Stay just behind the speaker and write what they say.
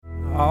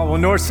Oh, well,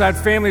 Northside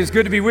family, it's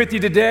good to be with you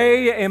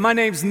today. And my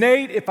name's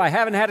Nate, if I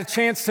haven't had a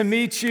chance to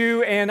meet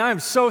you. And I'm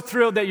so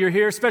thrilled that you're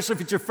here, especially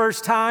if it's your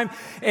first time.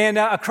 And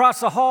across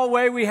the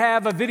hallway, we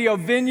have a video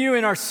venue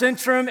in our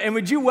Centrum. And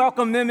would you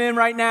welcome them in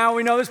right now?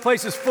 We know this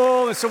place is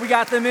full, and so we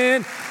got them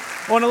in.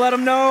 I want to let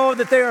them know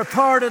that they are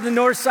part of the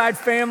Northside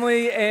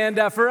family. And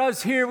for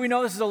us here, we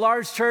know this is a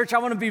large church. I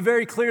want to be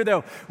very clear,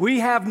 though. We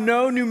have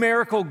no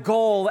numerical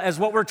goal as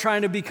what we're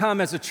trying to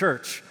become as a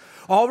church.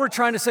 All we're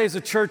trying to say as a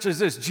church is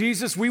this: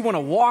 Jesus, we want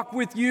to walk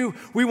with you.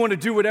 We want to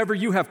do whatever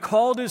you have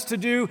called us to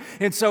do.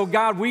 And so,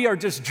 God, we are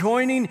just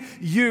joining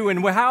you.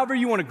 And however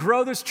you want to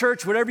grow this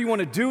church, whatever you want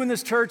to do in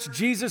this church,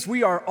 Jesus,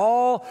 we are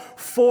all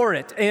for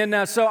it.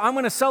 And so I'm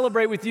going to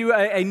celebrate with you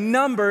a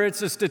number.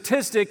 It's a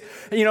statistic,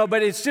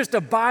 but it's just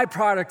a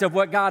byproduct of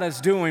what God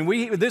is doing.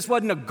 This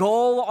wasn't a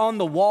goal on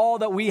the wall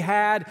that we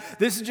had.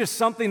 This is just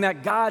something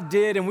that God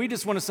did. And we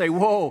just want to say,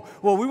 whoa,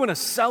 we want to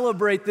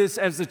celebrate this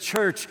as a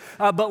church.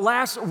 But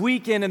last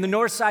weekend in the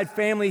Northside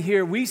family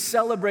here, we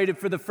celebrated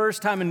for the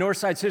first time in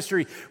Northside's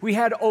history. We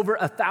had over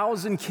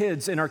 1,000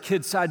 kids in our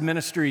Kids Side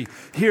ministry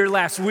here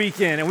last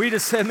weekend. And we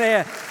just said,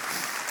 man,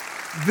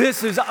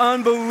 this is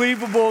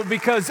unbelievable,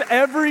 because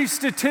every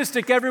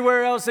statistic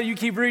everywhere else that you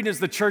keep reading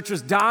is the church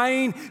is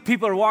dying.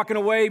 People are walking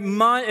away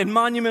in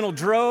monumental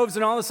droves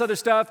and all this other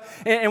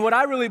stuff. And what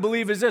I really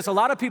believe is this: a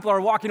lot of people are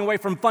walking away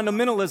from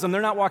fundamentalism.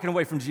 They're not walking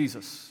away from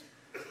Jesus.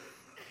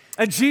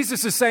 And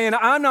Jesus is saying,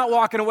 I'm not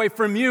walking away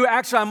from you.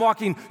 Actually, I'm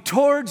walking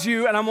towards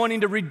you, and I'm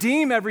wanting to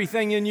redeem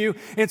everything in you.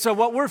 And so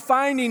what we're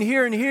finding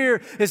here and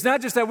here is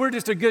not just that we're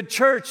just a good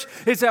church.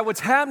 It's that what's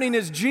happening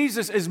is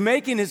Jesus is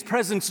making his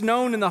presence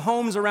known in the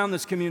homes around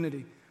this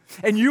community.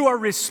 And you are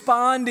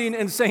responding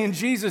and saying,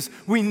 Jesus,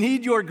 we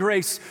need your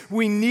grace.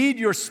 We need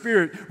your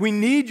spirit. We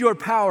need your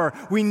power.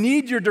 We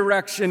need your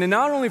direction. And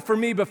not only for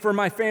me, but for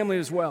my family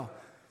as well.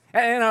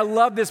 And I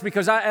love this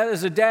because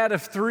as a dad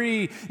of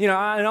three, and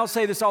I'll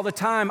say this all the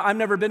time, I've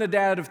never been a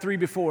dad of three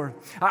before.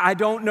 I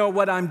don't know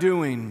what I'm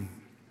doing.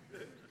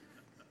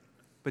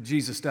 But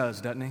Jesus does,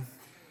 doesn't he?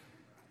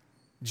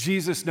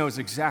 Jesus knows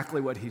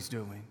exactly what he's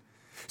doing.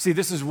 See,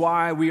 this is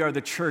why we are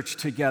the church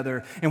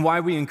together and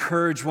why we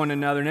encourage one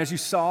another. And as you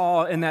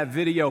saw in that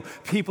video,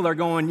 people are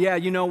going, yeah,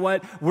 you know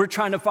what? We're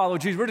trying to follow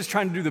Jesus. We're just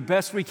trying to do the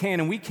best we can,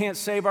 and we can't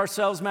save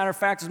ourselves. Matter of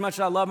fact, as much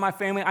as I love my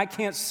family, I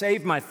can't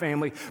save my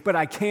family, but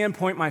I can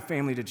point my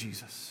family to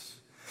Jesus.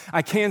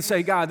 I can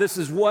say, God, this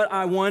is what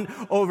I want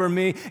over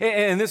me,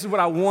 and this is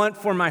what I want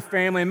for my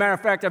family. As a matter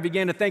of fact, I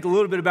began to think a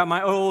little bit about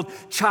my old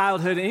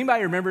childhood.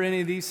 Anybody remember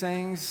any of these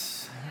things?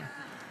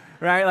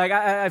 Right? Like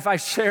if I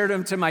shared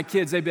them to my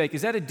kids, they'd be like,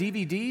 is that a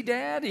DVD,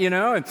 Dad?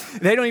 And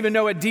they don't even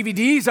know what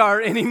DVDs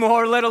are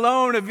anymore, let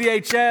alone a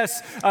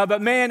VHS.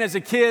 But man, as a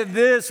kid,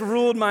 this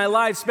ruled my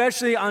life,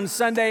 especially on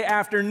Sunday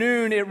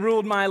afternoon. It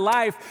ruled my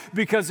life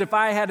because if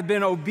I had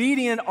been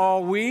obedient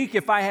all week,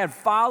 if I had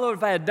followed,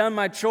 if I had done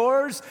my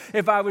chores,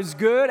 if I was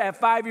good at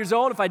 5 years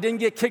old, if I didn't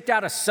get kicked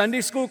out of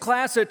Sunday school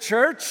class at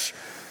church,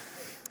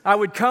 I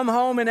would come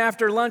home, and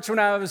after lunch when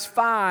I was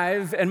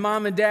 5, and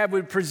Mom and Dad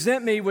would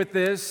present me with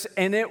this,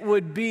 and it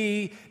would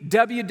be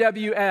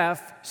WWF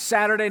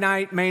Saturday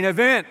Night Main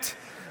Event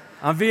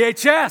on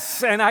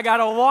VHS, and I got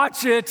to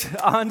watch it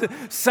on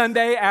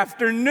Sunday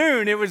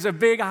afternoon. It was a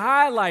big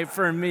highlight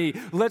for me.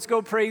 Let's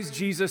go praise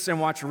Jesus and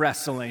watch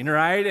wrestling,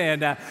 right?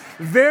 And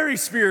very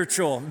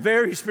spiritual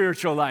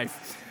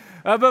life.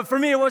 But for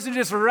me, it wasn't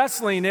just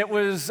wrestling. It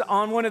was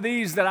on one of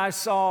these that I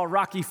saw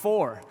Rocky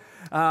IV.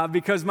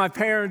 Because my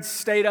parents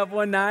stayed up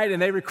one night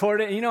and they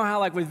recorded it. You know how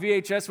like with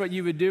VHS, what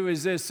you would do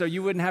is this, so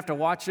you wouldn't have to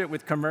watch it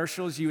with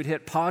commercials. You would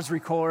hit pause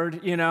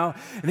record, and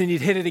then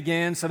you'd hit it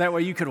again so that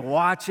way you could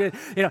watch it,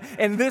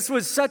 And this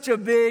was such a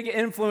big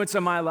influence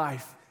on my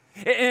life.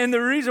 And the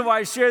reason why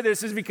I share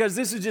this is because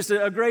this is just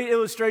a great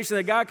illustration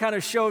that God kind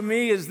of showed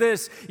me is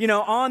this,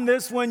 on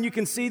this one you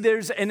can see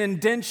there's an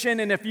indention,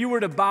 and if you were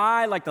to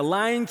buy like the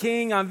Lion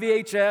King on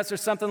VHS or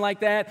something like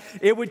that,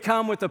 it would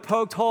come with a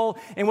poked hole.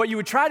 And what you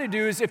would try to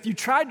do is if you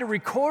tried to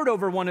record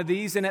over one of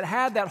these and it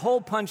had that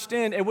hole punched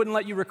in, it wouldn't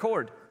let you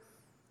record.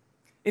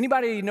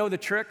 Anybody know the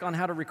trick on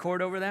how to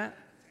record over that?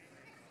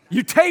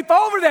 You tape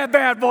over that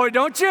bad boy,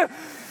 don't you?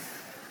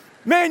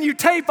 Man, you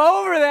tape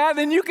over that,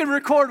 then you can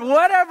record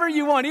whatever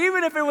you want.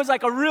 Even if it was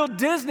like a real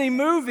Disney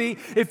movie,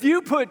 if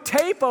you put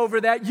tape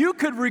over that, you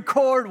could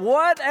record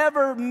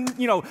whatever, movie,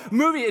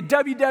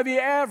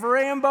 WWF,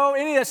 Rambo,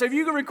 any of that stuff.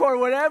 You can record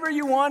whatever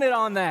you wanted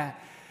on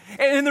that.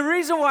 And the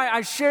reason why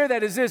I share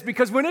that is this,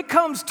 because when it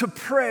comes to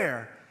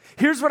prayer,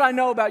 here's what I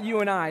know about you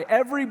and I.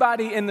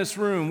 Everybody in this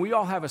room, we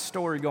all have a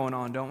story going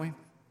on, don't we?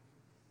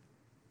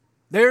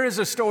 There is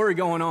a story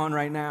going on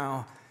right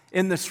now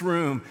in this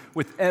room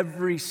with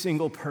every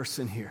single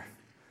person here.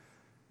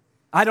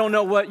 I don't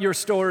know what your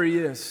story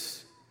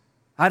is.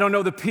 I don't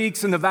know the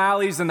peaks and the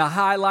valleys and the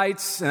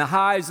highlights and the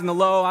highs and the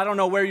low. I don't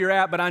know where you're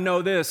at, but I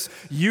know this.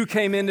 You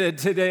came into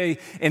today,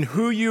 and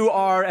who you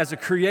are as a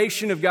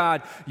creation of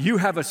God, you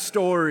have a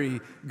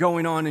story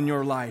going on in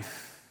your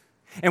life.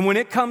 And when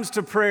it comes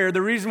to prayer,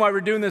 the reason why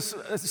we're doing this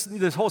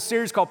whole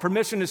series called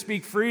Permission to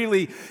Speak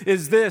Freely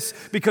is this,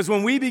 because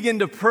when we begin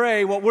to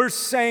pray, what we're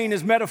saying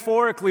is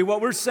metaphorically,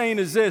 what we're saying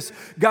is this: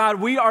 God,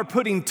 we are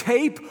putting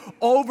tape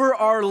over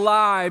our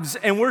lives,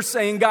 and we're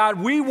saying, God,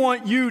 we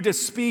want you to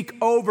speak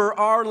over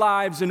our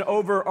lives and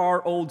over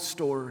our old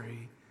story.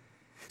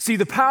 See,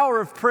 the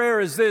power of prayer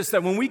is this,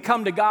 that when we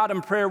come to God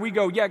in prayer, we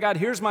go, yeah, God,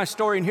 here's my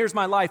story and here's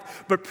my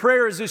life. But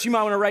prayer is this, you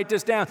might want to write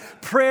this down.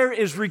 Prayer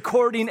is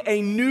recording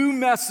a new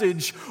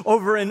message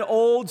over an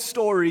old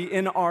story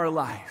in our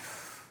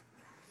life.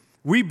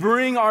 We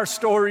bring our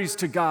stories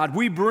to God.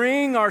 We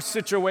bring our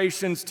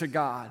situations to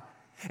God.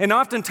 And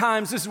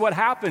oftentimes, this is what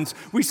happens.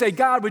 We say,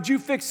 God, would you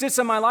fix this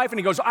in my life? And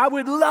he goes, I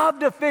would love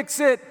to fix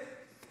it.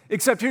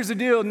 Except here's the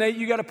deal, Nate,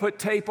 you got to put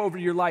tape over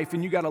your life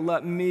and you got to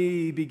let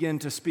me begin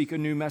to speak a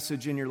new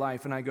message in your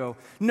life. And I go,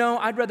 no,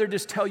 I'd rather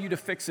just tell you to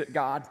fix it,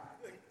 God.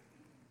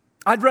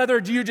 I'd rather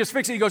you just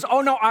fix it. He goes,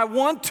 oh no, I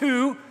want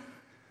to,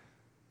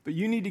 but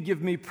you need to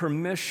give me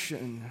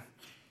permission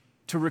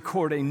to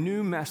record a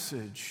new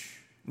message,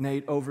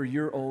 Nate, over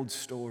your old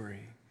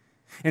story.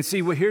 And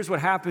see, here's what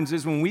happens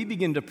is when we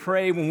begin to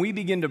pray, when we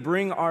begin to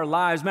bring our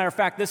lives, matter of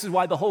fact, this is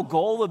why the whole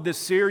goal of this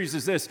series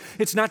is this.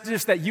 It's not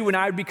just that you and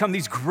I become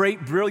these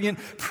great, brilliant,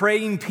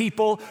 praying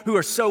people who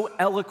are so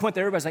eloquent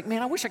that everybody's like,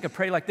 man, I wish I could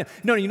pray like that.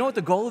 No, you know what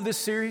the goal of this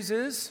series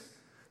is?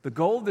 The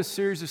goal of this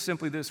series is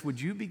simply this: would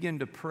you begin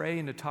to pray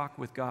and to talk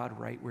with God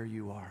right where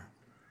you are?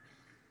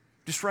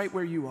 Just right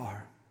where you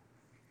are.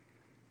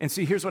 And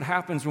see, here's what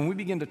happens when we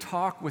begin to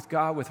talk with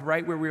God with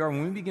right where we are,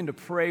 when we begin to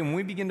pray, when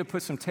we begin to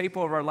put some tape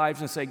over our lives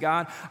and say,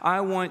 God,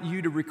 I want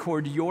you to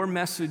record your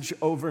message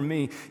over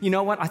me. You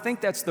know what? I think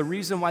that's the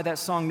reason why that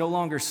song, No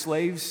Longer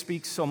Slaves,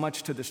 speaks so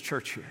much to this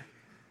church here.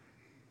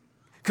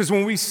 Because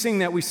when we sing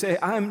that, we say,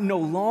 I'm no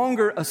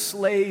longer a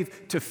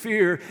slave to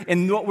fear.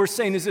 And what we're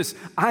saying is this: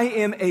 I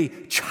am a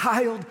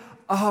child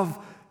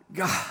of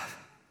God.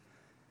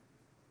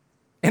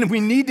 And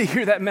we need to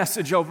hear that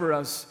message over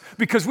us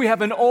because we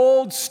have an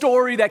old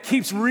story that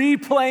keeps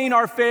replaying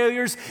our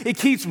failures. It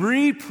keeps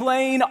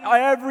replaying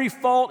every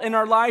fault in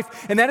our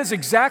life. And that is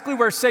exactly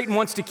where Satan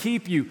wants to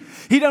keep you.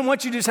 He doesn't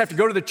want you to just have to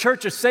go to the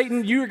church of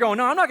Satan. You're going,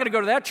 no, I'm not going to go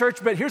to that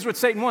church. But here's what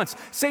Satan wants.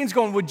 Satan's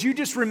going, would you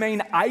just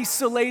remain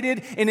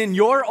isolated and in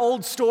your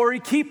old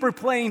story, keep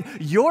replaying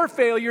your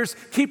failures,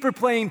 keep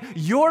replaying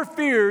your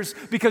fears,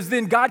 because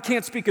then God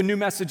can't speak a new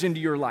message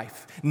into your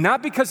life.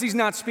 Not because he's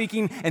not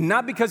speaking and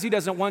not because he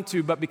doesn't want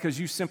to, but because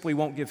you simply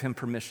won't give him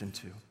permission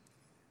to.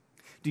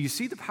 Do you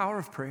see the power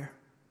of prayer?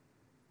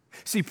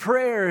 See,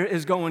 prayer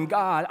is going,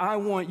 God, I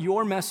want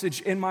your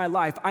message in my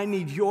life. I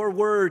need your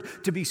word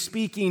to be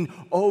speaking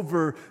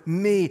over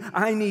me.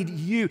 I need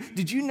you.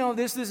 Did you know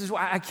this? This is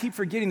why I keep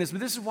forgetting this,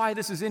 but this is why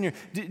this is in here.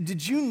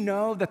 Did you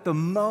know that the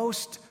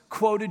most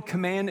quoted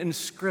command in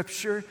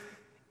Scripture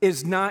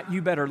is not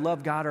you better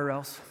love God or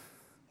else?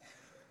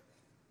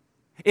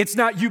 It's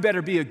not you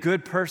better be a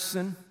good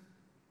person.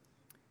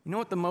 You know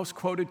what the most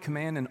quoted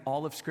command in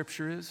all of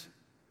Scripture is?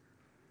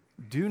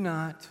 Do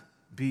not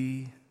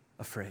be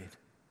afraid.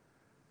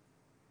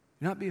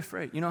 Do not be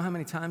afraid. You know how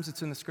many times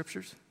it's in the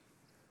Scriptures?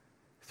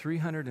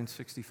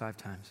 365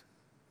 times.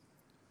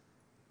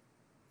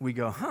 We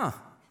go,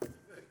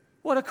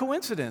 what a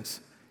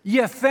coincidence.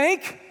 You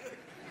think?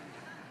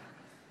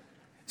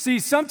 See,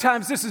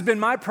 sometimes this has been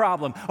my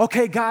problem.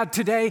 Okay, God,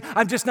 today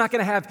I'm just not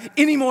going to have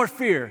any more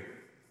fear.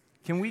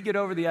 Can we get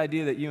over the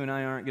idea that you and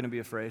I aren't going to be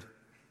afraid?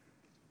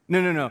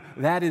 No.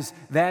 That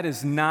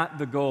is not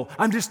the goal.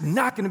 I'm just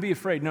not going to be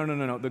afraid.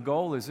 No. The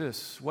goal is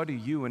this: what do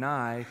you and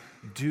I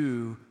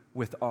do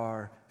with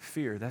our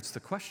fear? That's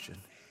the question.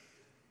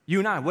 You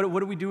and I, what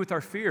do we do with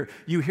our fear?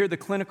 You hear the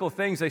clinical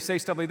things. They say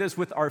stuff like this: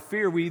 with our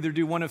fear, we either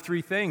do one of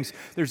three things.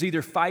 There's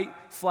either fight,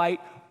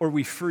 flight, or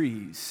we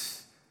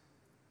freeze.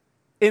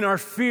 In our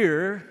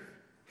fear,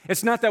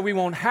 it's not that we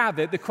won't have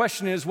it. The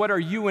question is, what are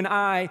you and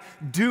I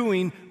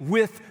doing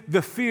with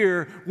the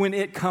fear when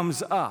it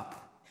comes up?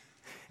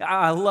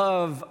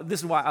 This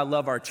is why I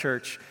love our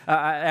church.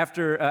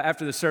 After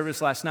the service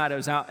last night, I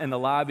was out in the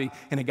lobby,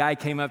 and a guy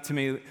came up to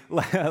me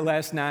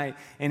last night,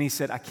 and he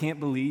said, I can't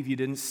believe you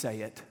didn't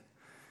say it.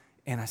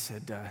 And I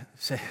said,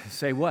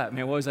 say what?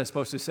 Man, what was I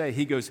supposed to say?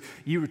 He goes,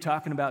 you were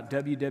talking about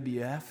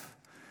WWF?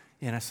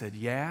 And I said,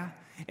 yeah.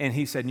 And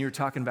he said, and you were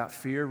talking about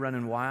fear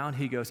running wild?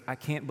 He goes, I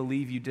can't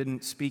believe you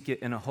didn't speak it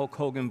in a Hulk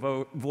Hogan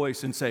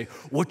voice and say,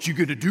 what you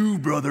gonna do,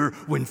 brother,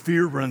 when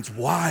fear runs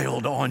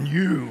wild on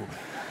you?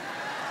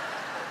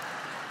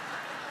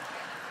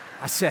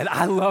 I said,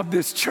 I love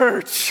this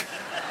church.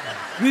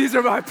 These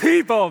are my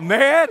people,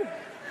 man.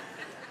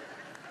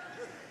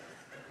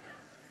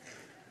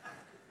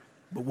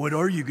 But what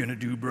are you going to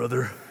do,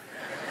 brother,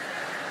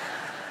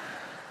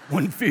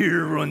 when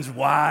fear runs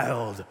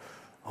wild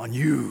on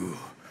you?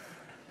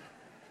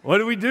 What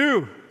do we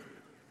do?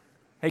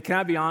 Hey, can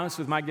I be honest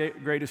with my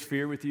greatest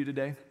fear with you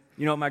today?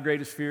 You know what my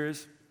greatest fear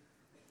is?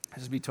 I'll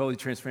just be totally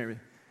transparent with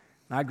you.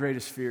 My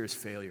greatest fear is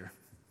failure.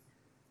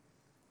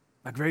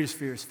 My greatest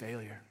fear is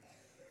failure.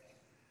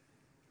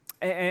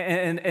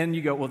 And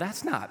you go, well,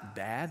 that's not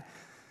bad.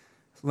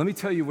 Let me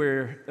tell you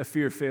where a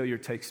fear of failure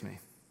takes me.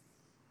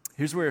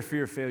 Here's where a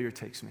fear of failure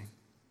takes me.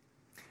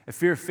 A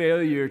fear of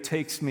failure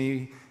takes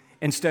me,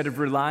 instead of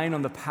relying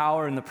on the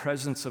power and the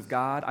presence of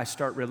God, I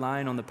start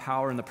relying on the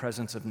power and the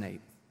presence of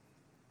Nate.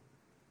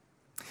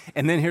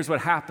 And then here's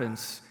what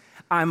happens.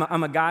 I'm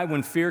a guy,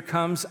 when fear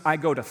comes, I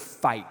go to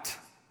fight.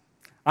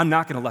 I'm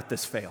not going to let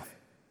this fail.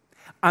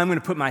 I'm going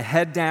to put my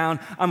head down.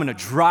 I'm going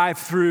to drive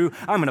through.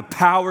 I'm going to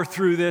power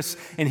through this.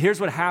 And here's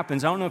what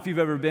happens. I don't know if you've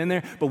ever been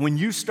there, but when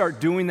you start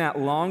doing that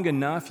long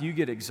enough, you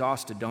get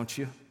exhausted, don't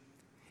you?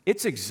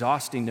 It's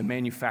exhausting to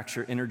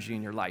manufacture energy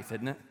in your life,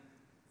 isn't it?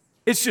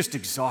 It's just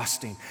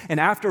exhausting. And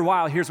after a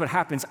while, here's what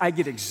happens. I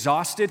get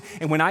exhausted.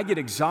 And when I get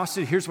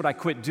exhausted, here's what I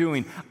quit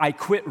doing. I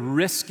quit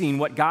risking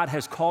what God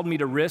has called me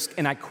to risk,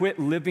 and I quit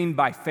living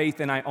by faith,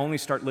 and I only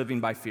start living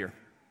by fear.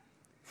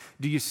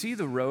 Do you see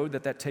the road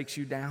that takes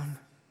you down?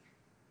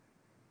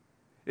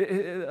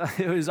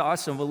 It was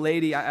awesome. A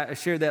lady, I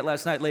shared that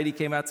last night. Lady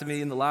came out to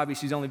me in the lobby.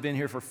 She's only been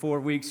here for 4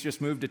 weeks, just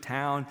moved to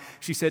town.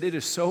 She said, it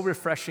is so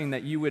refreshing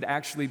that you would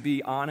actually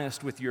be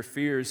honest with your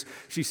fears.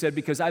 She said,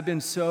 because I've been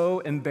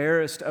so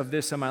embarrassed of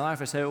this in my life.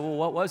 I said, well,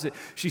 what was it?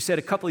 She said,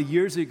 a couple of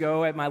years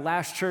ago at my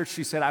last church,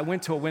 she said, I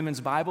went to a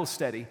women's Bible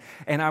study,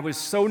 and I was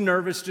so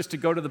nervous just to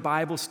go to the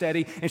Bible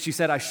study. And she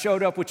said, I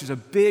showed up, which is a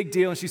big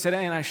deal. And she said,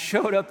 and I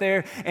showed up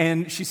there,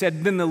 and she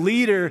said, then the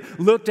leader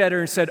looked at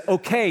her and said,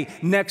 okay,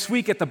 next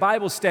week at the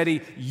Bible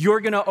study, you're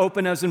going to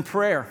open us in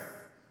prayer.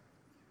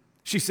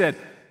 She said,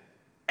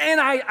 and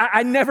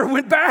I never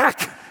went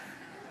back.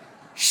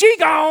 She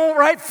gone,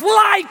 right?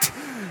 Flight.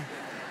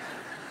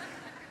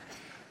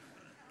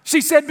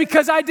 She said,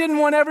 because I didn't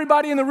want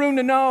everybody in the room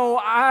to know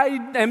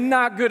I am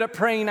not good at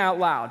praying out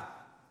loud.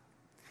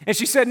 And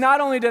she said, not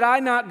only did I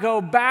not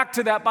go back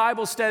to that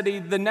Bible study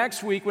the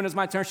next week when it was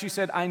my turn, she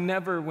said, I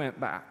never went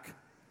back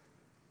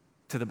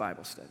to the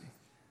Bible study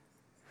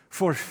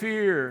for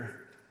fear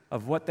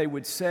of what they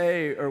would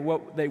say or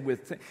what they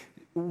would think.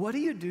 What do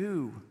you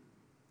do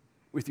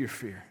with your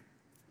fear?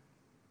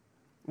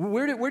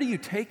 Where do you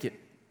take it?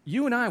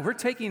 You and I, we're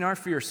taking our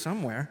fear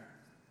somewhere.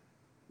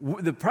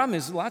 The problem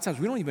is, a lot of times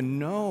we don't even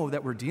know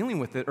that we're dealing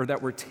with it or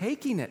that we're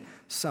taking it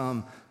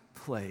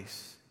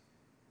someplace.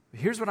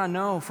 Here's what I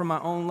know from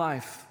my own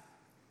life.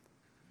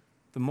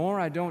 The more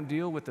I don't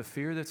deal with the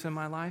fear that's in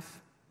my life,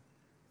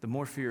 the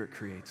more fear it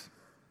creates.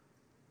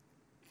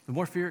 The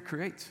more fear it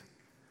creates.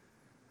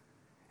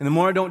 And the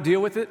more I don't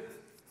deal with it,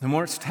 the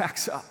more it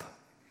stacks up.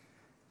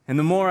 And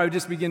the more I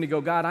just begin to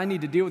go, God, I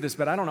need to deal with this,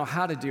 but I don't know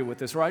how to deal with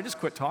this. Or I just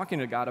quit talking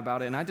to God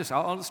about it, and I'll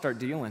just start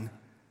dealing.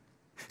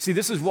 See,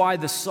 this is why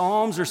the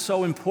Psalms are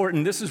so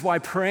important. This is why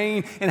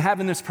praying and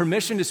having this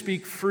permission to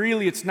speak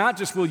freely, it's not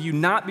just will you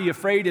not be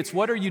afraid, it's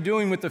what are you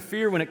doing with the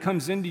fear when it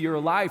comes into your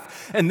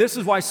life. And this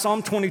is why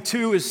Psalm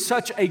 22 is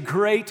such a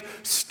great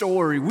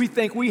story. We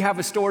think we have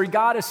a story.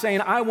 God is saying,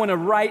 I want to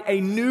write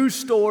a new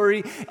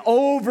story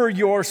over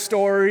your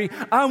story.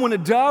 I want to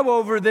dub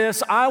over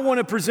this. I want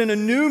to present a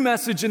new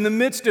message in the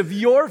midst of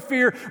your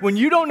fear when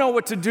you don't know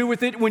what to do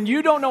with it, when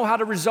you don't know how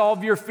to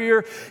resolve your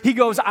fear. He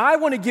goes, I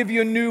want to give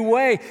you a new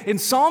way. In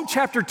Psalm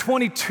chapter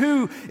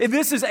 22,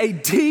 this is a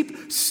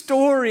deep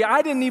story.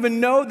 I didn't even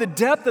know the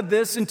depth of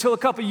this until a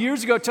couple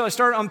years ago, until I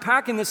started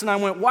unpacking this, and I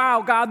went,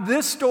 wow, God,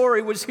 this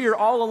story was here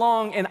all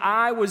along, and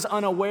I was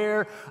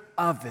unaware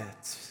of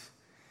it.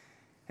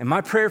 And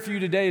my prayer for you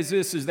today is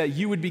this, is that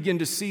you would begin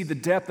to see the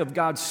depth of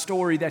God's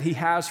story that He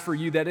has for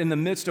you, that in the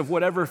midst of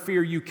whatever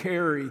fear you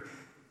carry,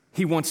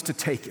 He wants to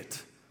take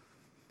it.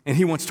 And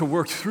He wants to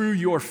work through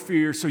your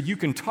fear so you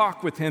can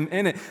talk with Him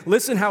in it.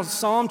 Listen how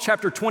Psalm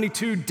chapter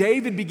 22,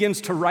 David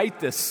begins to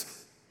write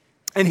this.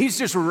 And he's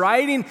just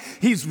writing,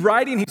 he's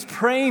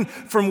praying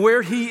from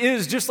where he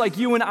is, just like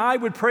you and I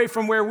would pray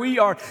from where we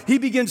are. He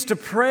begins to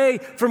pray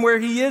from where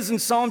he is in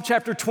Psalm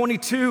chapter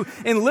 22.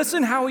 And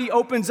listen how he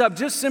opens up,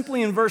 just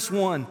simply in verse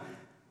 1.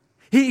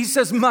 He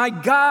says, my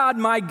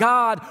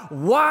God,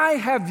 why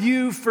have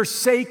you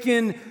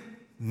forsaken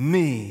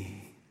me?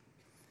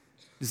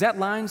 Does that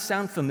line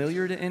sound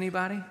familiar to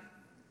anybody?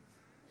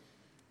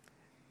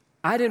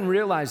 I didn't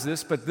realize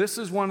this, but this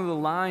is one of the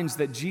lines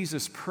that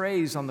Jesus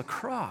prays on the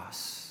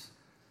cross.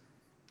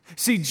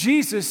 See,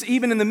 Jesus,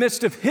 even in the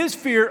midst of his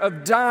fear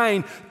of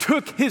dying,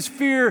 took his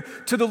fear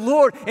to the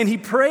Lord, and he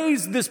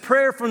prays this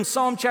prayer from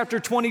Psalm chapter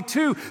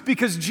 22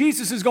 because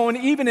Jesus is going,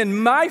 even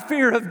in my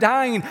fear of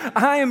dying,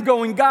 I am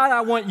going, God,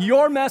 I want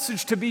your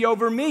message to be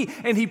over me.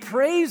 And he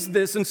prays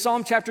this in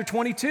Psalm chapter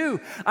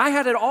 22. I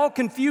had it all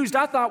confused.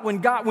 I thought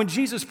when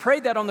Jesus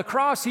prayed that on the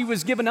cross, he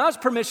was giving us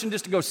permission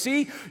just to go,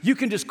 see, you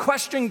can just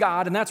question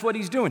God, and that's what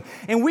he's doing.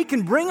 And we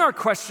can bring our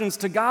questions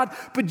to God,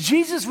 but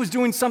Jesus was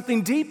doing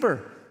something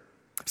deeper.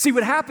 See,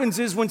 what happens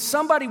is when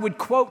somebody would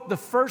quote the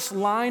first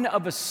line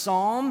of a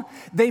psalm,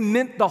 they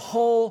meant the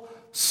whole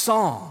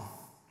psalm.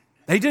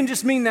 They didn't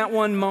just mean that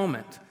one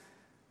moment.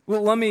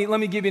 Well, let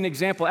me give you an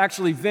example.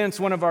 Actually, Vince,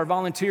 one of our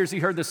volunteers, he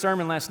heard the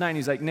sermon last night, and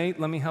he's like, Nate,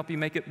 let me help you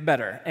make it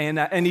better.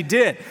 And he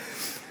did.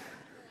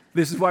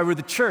 This is why we're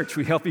the church.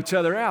 We help each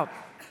other out.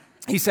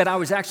 he said, I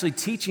was actually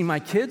teaching my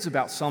kids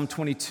about Psalm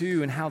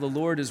 22 and how the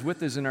Lord is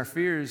with us in our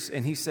fears.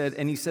 And he said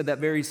that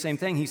very same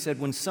thing. He said,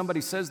 when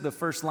somebody says the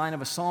first line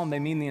of a psalm, they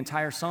mean the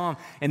entire psalm.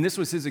 And this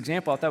was his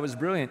example. I thought it was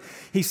brilliant.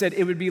 He said,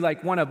 it would be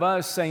like one of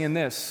us saying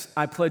this,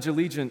 I pledge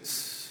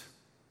allegiance.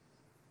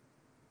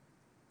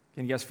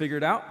 Can you guys figure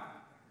it out?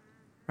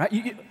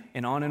 Right?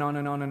 And on and on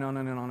and on and on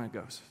and on it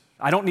goes.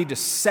 I don't need to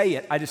say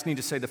it. I just need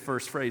to say the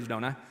first phrase,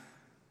 don't I?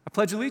 I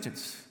pledge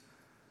allegiance.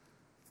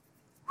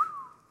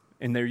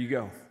 And there you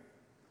go.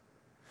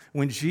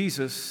 When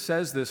Jesus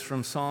says this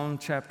from Psalm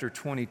chapter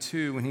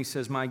 22, when he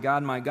says, my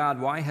God,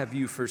 why have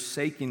you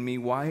forsaken me?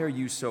 Why are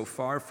you so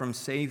far from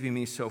saving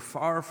me, so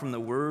far from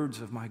the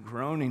words of my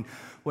groaning?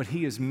 What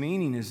he is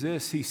meaning is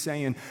this. He's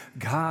saying,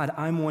 God,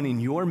 I'm wanting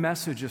your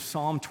message of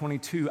Psalm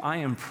 22. I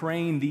am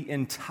praying the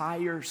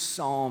entire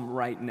psalm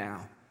right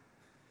now.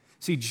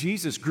 See,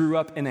 Jesus grew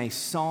up in a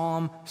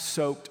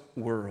psalm-soaked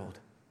world.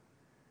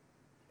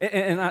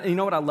 And you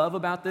know what I love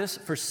about this?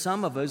 For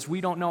some of us,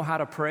 we don't know how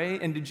to pray.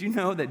 And did you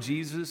know that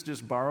Jesus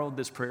just borrowed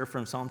this prayer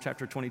from Psalm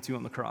chapter 22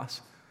 on the cross?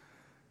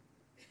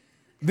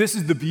 This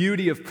is the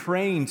beauty of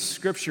praying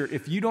Scripture.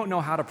 If you don't know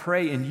how to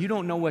pray and you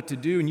don't know what to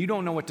do and you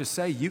don't know what to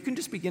say, you can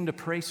just begin to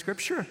pray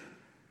Scripture.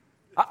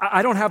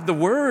 I don't have the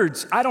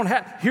words.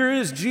 Here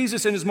is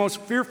Jesus in his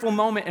most fearful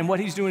moment, and what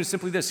he's doing is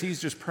simply this.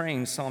 He's just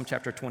praying Psalm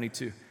chapter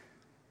 22.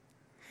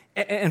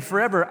 And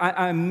forever,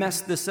 I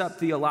messed this up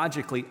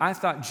theologically. I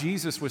thought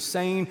Jesus was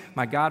saying,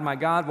 my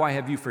God, why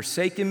have you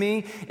forsaken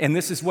me? And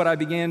this is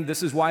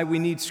why we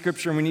need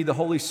Scripture and we need the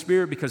Holy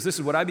Spirit, because this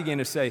is what I began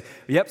to say.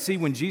 Yep, see,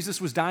 when Jesus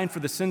was dying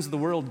for the sins of the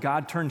world,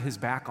 God turned his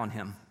back on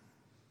him.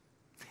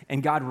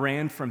 And God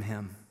ran from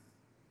him.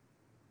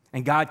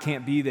 And God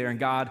can't be there, and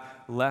God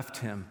left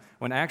him.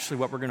 When actually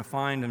what we're going to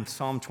find in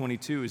Psalm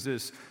 22 is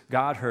this: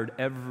 God heard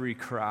every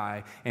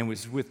cry and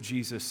was with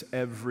Jesus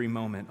every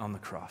moment on the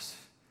cross.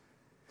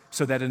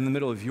 So that in the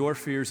middle of your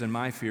fears and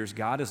my fears,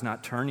 God is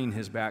not turning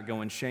his back,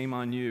 going, shame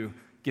on you,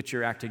 get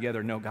your act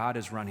together. No, God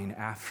is running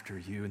after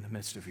you in the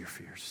midst of your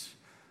fears.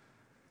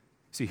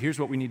 See, here's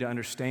what we need to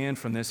understand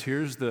from this.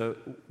 Here's the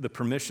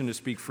permission to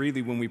speak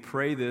freely when we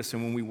pray this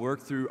and when we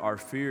work through our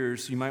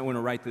fears. You might want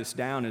to write this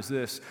down as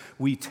this: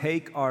 we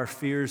take our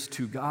fears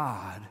to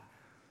God,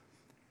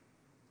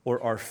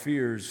 or our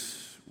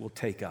fears will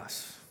take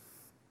us.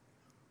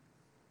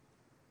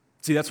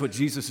 See, that's what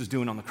Jesus is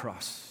doing on the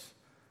cross.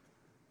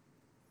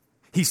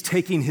 He's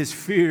taking his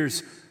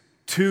fears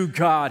to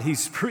God.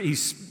 He's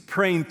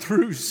praying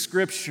through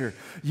Scripture.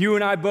 You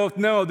and I both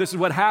know this is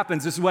what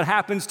happens. This is what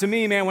happens to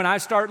me, man, when I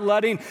start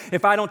letting,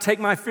 if I don't take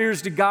my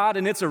fears to God,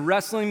 and it's a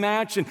wrestling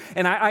match,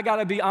 and I got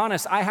to be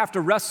honest, I have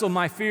to wrestle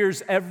my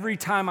fears every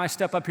time I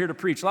step up here to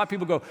preach. A lot of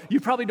people go,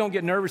 you probably don't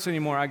get nervous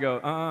anymore. I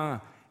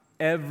go,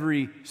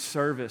 every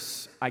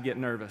service I get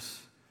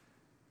nervous.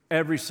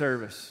 Every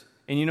service.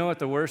 And you know what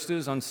the worst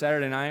is? On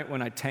Saturday night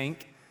when I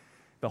tank,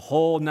 the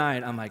whole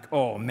night, I'm like,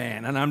 oh,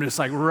 man. And I'm just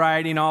like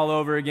writing all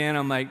over again.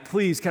 I'm like,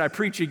 please, can I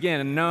preach again?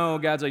 And no,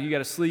 God's like, you got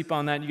to sleep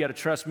on that. You got to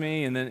trust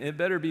me. And then it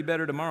better be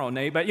better tomorrow,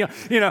 Nate. But,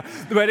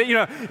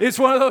 it's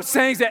one of those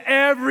things that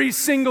every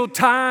single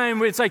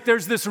time, it's like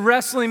there's this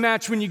wrestling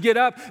match when you get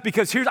up,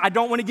 because I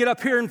don't want to get up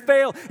here and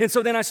fail. And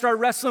so then I start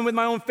wrestling with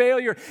my own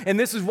failure. And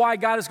this is why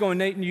God is going,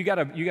 Nate, you got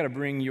to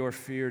bring your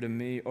fear to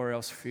me, or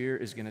else fear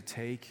is going to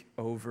take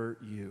over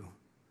you.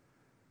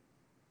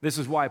 This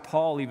is why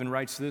Paul even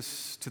writes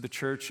this to the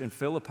church in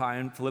Philippi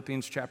in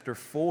Philippians chapter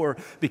 4,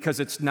 because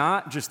it's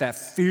not just that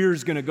fear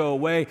is going to go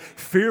away.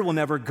 Fear will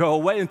never go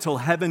away until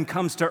heaven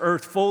comes to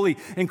earth fully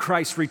and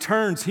Christ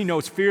returns. He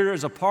knows fear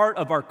is a part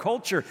of our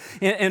culture.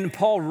 And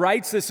Paul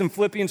writes this in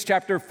Philippians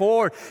chapter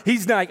 4.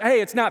 He's like, hey,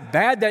 it's not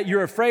bad that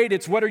you're afraid.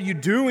 It's what are you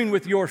doing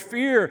with your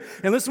fear?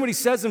 And listen to what he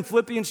says in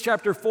Philippians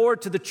chapter 4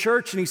 to the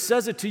church, and he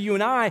says it to you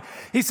and I.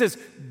 He says,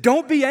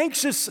 don't be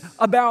anxious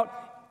about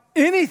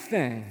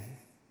anything.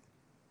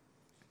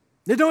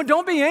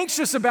 Don't be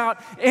anxious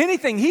about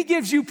anything. He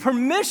gives you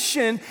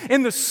permission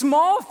in the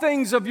small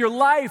things of your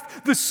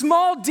life, the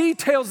small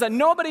details that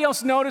nobody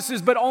else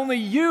notices but only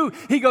you.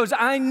 He goes,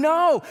 I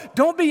know.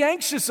 Don't be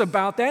anxious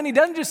about that. And he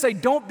doesn't just say,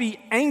 don't be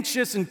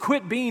anxious and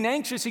quit being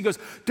anxious. He goes,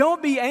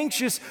 don't be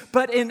anxious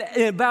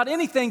about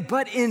anything,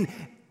 but in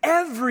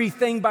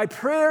everything by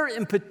prayer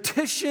and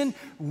petition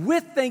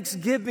with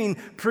thanksgiving,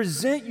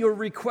 present your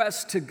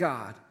requests to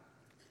God.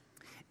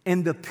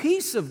 And the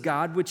peace of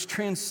God, which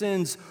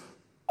transcends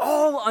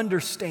all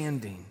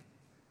understanding,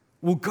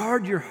 will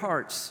guard your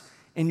hearts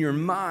and your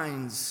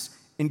minds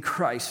in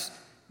Christ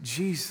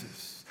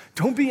Jesus.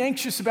 Don't be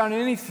anxious about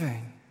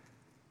anything,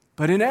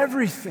 but in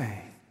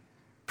everything,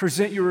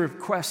 present your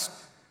request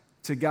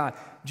to God.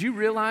 Do you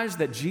realize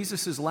that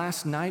Jesus'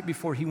 last night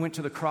before he went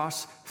to the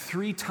cross,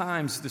 3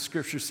 times the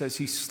scripture says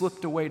he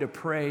slipped away to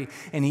pray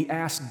and he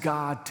asked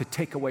God to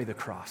take away the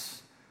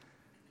cross?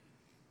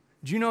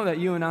 Do you know that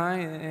you and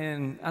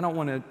I don't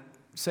want to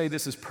say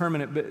this is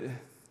permanent, but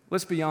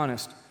let's be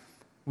honest,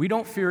 we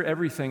don't fear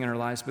everything in our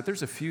lives, but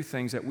there's a few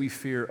things that we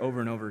fear over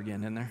and over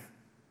again, isn't there?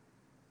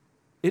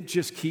 It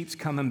just keeps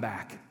coming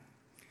back.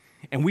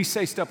 And we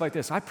say stuff like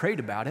this, I prayed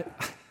about it.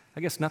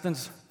 I guess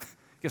nothing's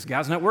Guess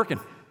God's not working.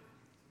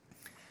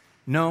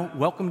 No,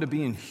 welcome to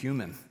being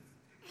human.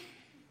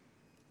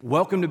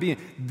 Welcome to being.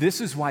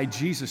 This is why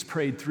Jesus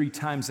prayed 3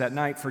 times that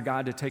night for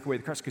God to take away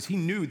the cross, because he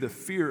knew the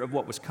fear of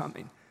what was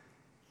coming.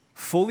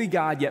 Fully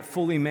God, yet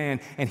fully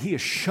man, and he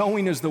is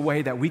showing us the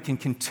way that we can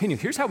continue.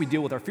 Here's how we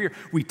deal with our fear.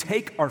 We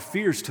take our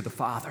fears to the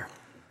Father.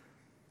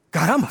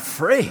 God, I'm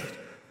afraid.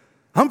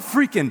 I'm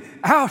freaking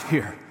out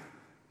here.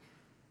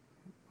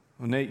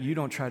 Well, Nate, you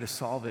don't try to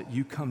solve it.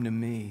 You come to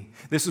me.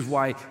 This is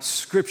why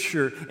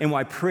Scripture and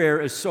why prayer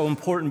is so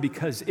important,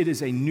 because it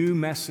is a new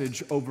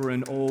message over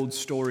an old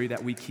story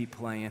that we keep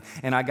playing.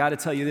 And I got to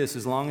tell you this,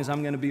 as long as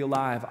I'm going to be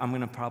alive, I'm going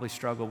to probably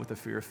struggle with the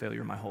fear of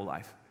failure my whole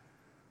life.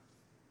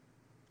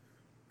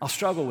 I'll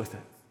struggle with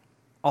it.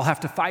 I'll have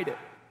to fight it.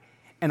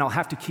 And I'll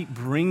have to keep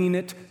bringing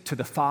it to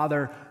the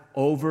Father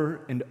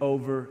over and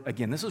over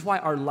again. This is why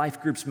our life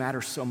groups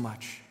matter so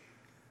much.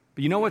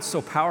 But you know what's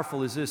so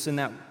powerful is this, in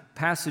that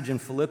passage in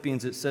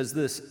Philippians, it says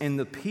this, in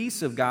the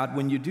peace of God,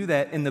 when you do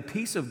that, in the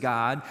peace of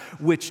God,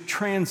 which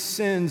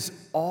transcends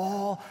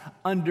all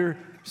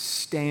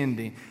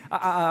understanding.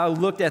 I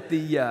looked at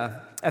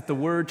the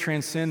word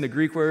transcend, the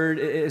Greek word.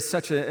 It's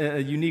such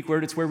a unique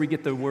word. It's where we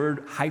get the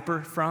word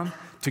hyper from,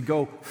 to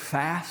go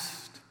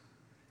fast,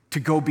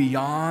 to go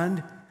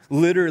beyond.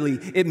 Literally,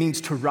 it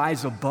means to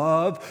rise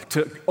above,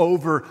 to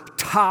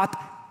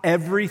overtop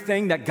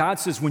everything. That God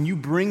says, when you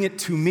bring it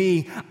to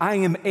me, I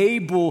am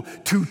able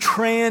to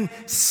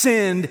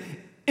transcend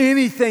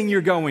anything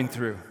you're going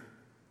through.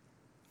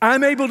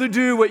 I'm able to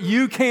do what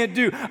you can't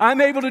do.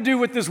 I'm able to do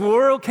what this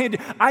world can't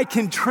do. I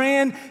can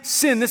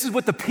transcend. This is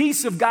what the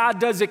peace of God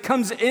does. It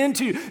comes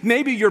into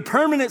maybe your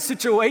permanent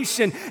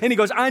situation, and he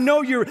goes, I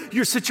know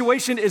your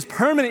situation is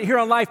permanent here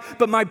on life,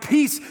 but my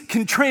peace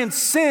can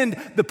transcend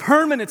the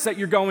permanence that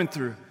you're going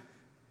through.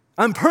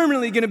 I'm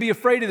permanently going to be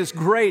afraid of this.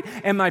 Great.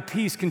 And my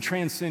peace can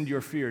transcend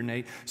your fear,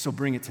 Nate. So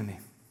bring it to me.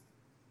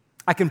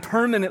 I can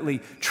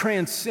permanently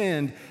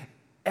transcend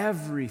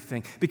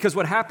everything. Because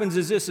what happens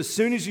is this, as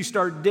soon as you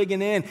start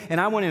digging in, and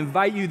I want to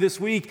invite you this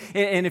week,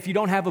 and if you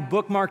don't have a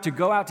bookmark, to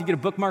go out to get a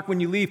bookmark when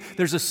you leave.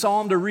 There's a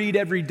psalm to read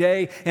every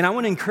day, and I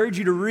want to encourage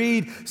you to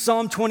read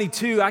Psalm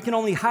 22. I can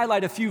only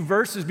highlight a few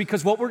verses,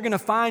 because what we're going to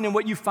find, and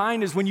what you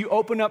find is when you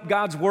open up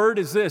God's word,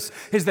 is this,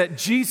 is that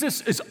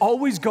Jesus is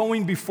always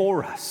going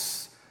before us.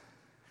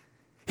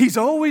 He's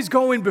always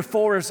going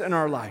before us in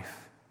our life.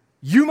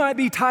 You might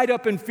be tied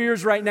up in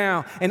fears right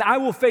now, and I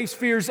will face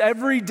fears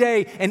every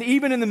day. And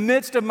even in the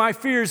midst of my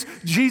fears,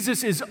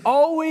 Jesus is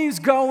always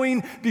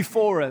going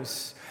before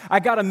us.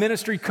 I got a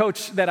ministry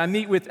coach that I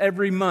meet with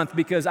every month,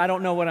 because I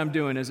don't know what I'm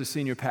doing as a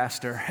senior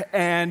pastor.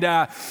 And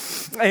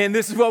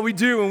this is what we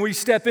do when we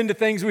step into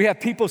things. We have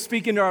people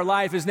speak into our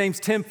life. His name's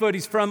Tim Foote.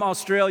 He's from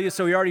Australia,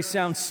 so he already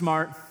sounds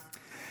smart.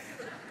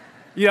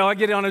 You know, I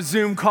get on a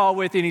Zoom call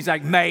with him, and he's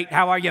like, mate,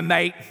 how are you,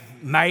 mate?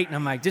 Mate, and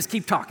I'm like, just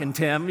keep talking,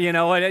 Tim. You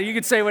know, you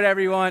can say whatever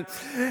you want.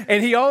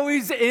 And he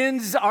always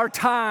ends our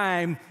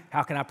time,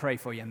 how can I pray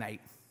for you,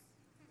 mate?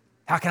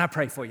 How can I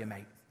pray for you,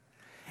 mate?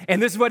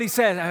 And this is what he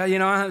said,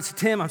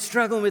 Tim, I'm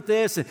struggling with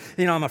this, and,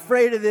 I'm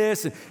afraid of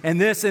this, and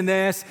this and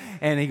this.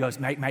 And he goes,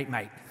 mate.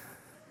 Mate.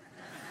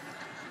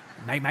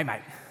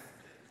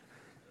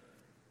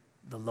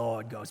 The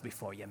Lord goes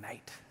before you,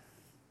 mate.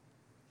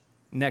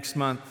 Next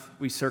month,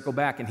 we circle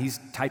back, and he's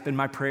typing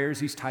my prayers.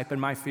 He's typing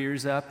my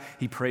fears up.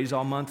 He prays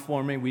all month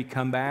for me. We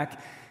come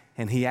back,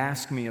 and he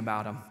asks me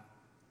about them.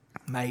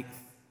 Mate,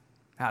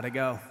 how'd it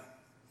go?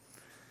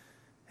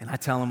 And I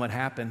tell him what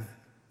happened,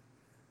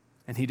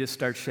 and he just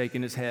starts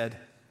shaking his head.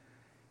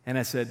 And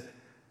I said,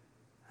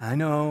 I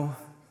know,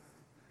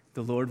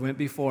 the Lord went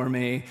before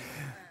me.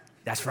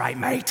 That's right,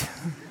 mate.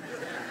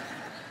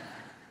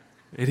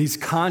 And he's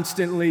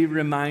constantly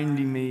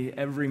reminding me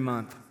every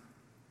month,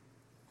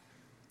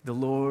 the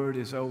Lord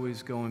is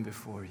always going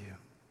before you.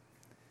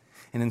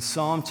 And in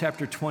Psalm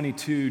chapter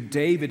 22,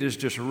 David is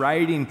just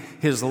writing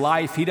his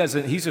life.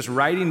 He's just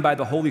writing by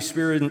the Holy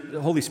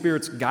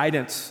Spirit's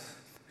guidance.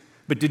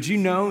 But did you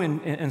know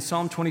in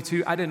Psalm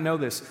 22, I didn't know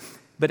this,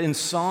 but in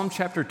Psalm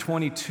chapter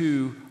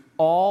 22,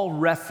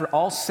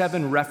 all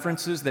 7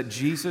 references that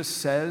Jesus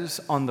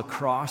says on the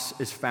cross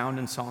is found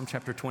in Psalm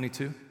chapter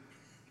 22.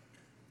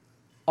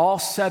 All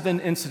 7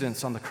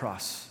 incidents on the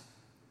cross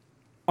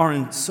are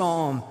in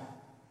Psalm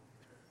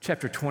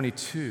chapter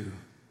 22.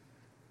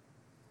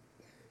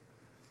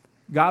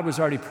 God was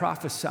already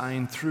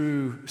prophesying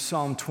through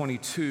Psalm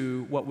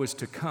 22 what was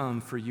to come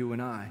for you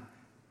and I.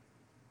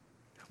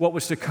 What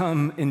was to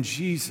come in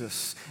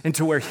Jesus, and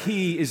to where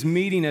he is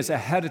meeting us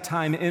ahead of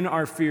time in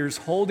our fears,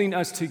 holding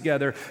us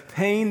together,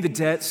 paying the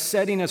debt,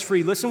 setting us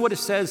free. Listen what it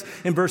says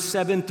in verse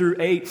 7 through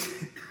 8.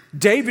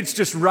 David's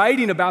just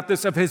writing about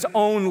this of his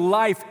own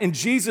life, and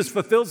Jesus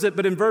fulfills it.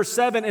 But in verse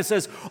 7, it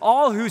says,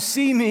 all who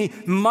see me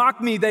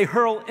mock me. They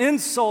hurl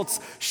insults,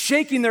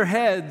 shaking their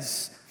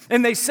heads.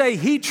 And they say,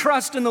 he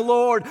trusts in the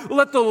Lord.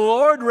 Let the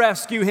Lord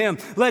rescue him.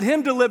 Let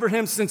him deliver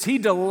him, since he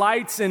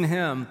delights in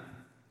him.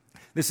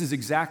 This is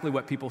exactly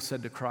what people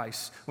said to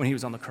Christ when he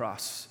was on the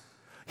cross.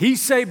 He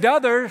saved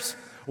others.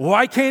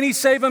 Why can't he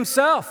save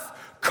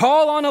himself?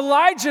 Call on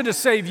Elijah to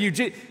save you.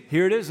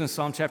 Here it is in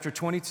Psalm chapter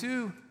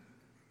 22.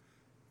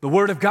 The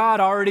word of God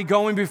already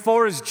going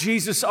before us,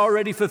 Jesus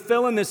already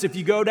fulfilling this. If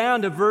you go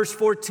down to verse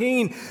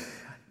 14,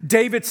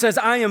 David says,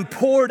 I am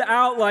poured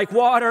out like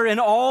water,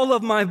 and all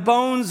of my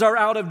bones are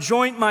out of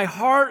joint. My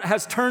heart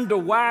has turned to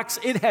wax.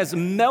 It has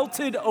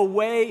melted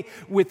away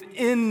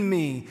within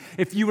me.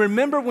 If you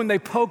remember when they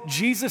poked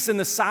Jesus in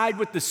the side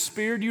with the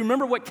spear, do you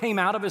remember what came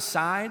out of his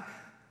side?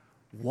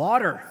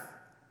 Water.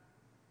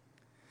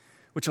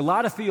 Which a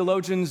lot of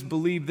theologians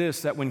believe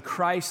this, that when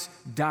Christ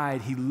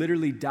died, he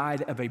literally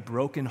died of a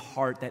broken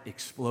heart that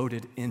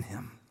exploded in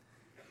him.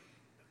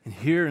 And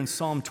here in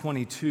Psalm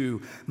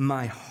 22,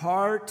 my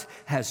heart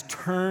has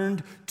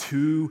turned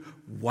to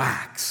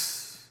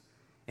wax,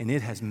 and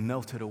it has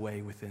melted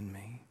away within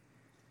me.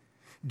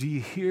 Do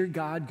you hear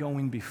God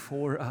going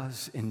before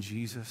us in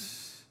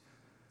Jesus?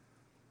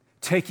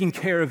 Taking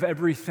care of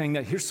everything.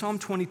 Here's Psalm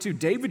 22.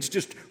 David's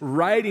just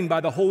writing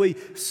by the Holy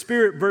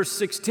Spirit. Verse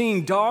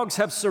 16, dogs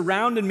have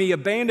surrounded me. A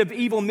band of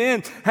evil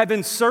men have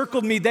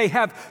encircled me. They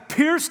have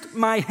pierced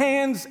my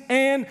hands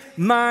and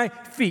my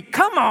feet.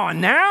 Come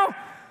on now.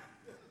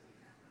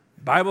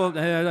 Bible,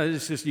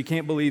 it's just, you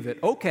can't believe it.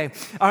 Okay,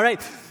 all right.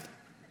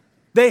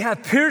 They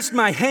have pierced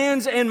my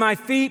hands and my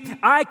feet.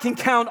 I can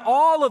count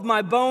all of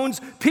my bones.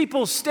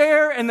 People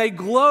stare and they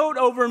gloat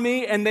over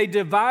me, and they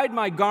divide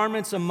my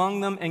garments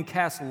among them and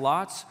cast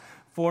lots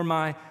for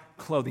my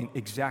clothing.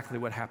 Exactly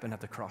what happened at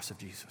the cross of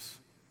Jesus.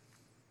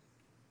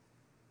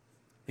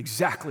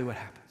 Exactly what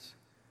happens.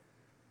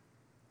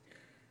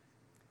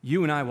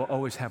 You and I will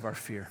always have our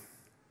fear,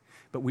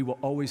 but we will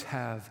always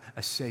have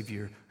a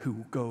Savior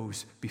who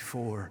goes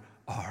before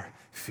our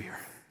fear.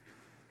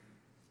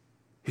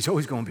 He's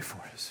always going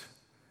before us.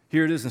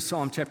 Here it is in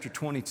Psalm chapter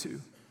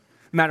 22.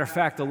 Matter of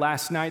fact, the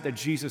last night that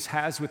Jesus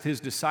has with his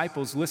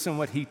disciples, listen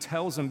what he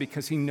tells them,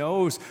 because he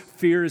knows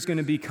fear is going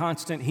to be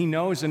constant. He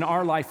knows in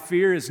our life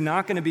fear is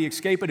not going to be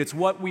escaped, but it's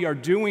what we are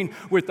doing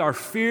with our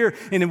fear,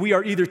 and we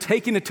are either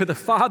taking it to the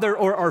Father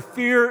or our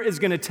fear is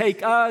going to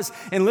take us.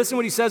 And listen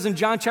what he says in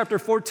John chapter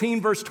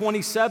 14, verse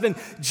 27.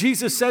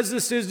 Jesus says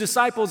this to his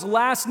disciples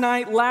last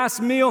night,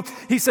 last meal.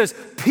 He says,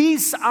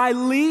 peace I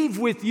leave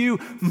with you,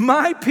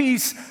 my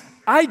peace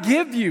I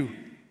give you.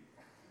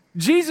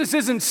 Jesus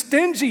isn't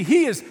stingy.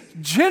 He is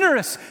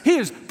generous. He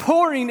is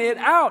pouring it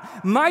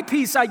out. My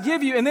peace I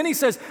give you. And then he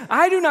says,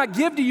 I do not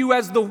give to you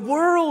as the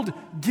world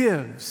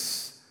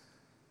gives.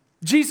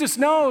 Jesus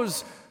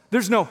knows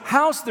there's no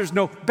house, there's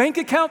no bank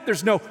account,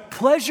 there's no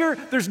pleasure,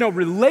 there's no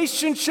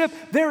relationship.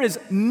 There is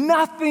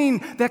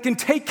nothing that can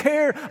take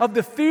care of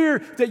the fear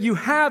that you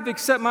have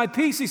except my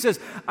peace. He says,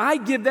 I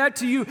give that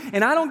to you,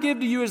 and I don't give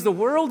to you as the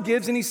world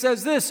gives. And he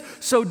says this,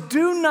 so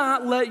do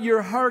not let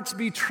your hearts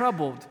be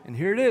troubled. And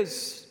here it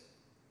is.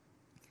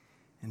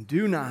 And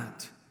do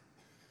not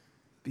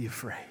be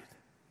afraid.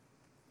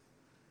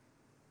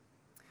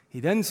 He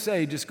doesn't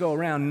say just go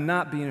around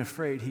not being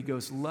afraid. He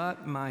goes,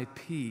 let my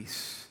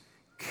peace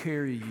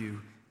carry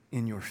you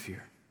in your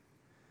fear.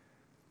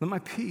 Let my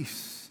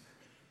peace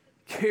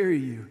carry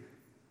you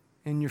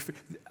in your fear.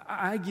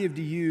 I give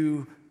to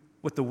you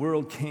what the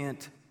world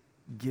can't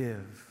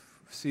give.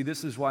 See,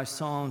 this is why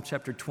Psalm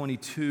chapter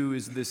 22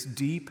 is this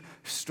deep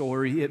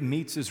story. It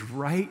meets us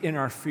right in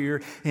our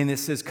fear, and it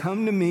says,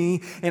 come to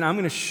me, and I'm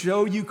going to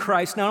show you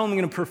Christ. Not only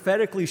going to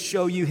prophetically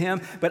show you him,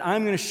 but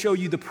I'm going to show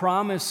you the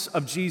promise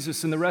of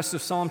Jesus in the rest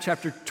of Psalm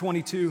chapter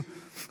 22.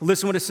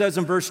 Listen what it says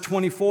in verse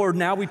 24.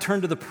 Now we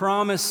turn to the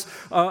promise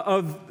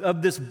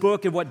of this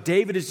book and what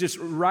David is just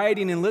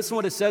writing, and listen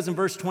what it says in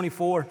verse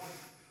 24.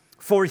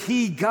 For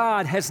he,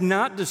 God, has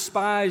not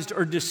despised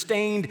or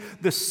disdained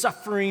the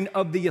suffering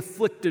of the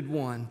afflicted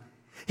one.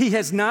 He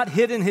has not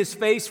hidden his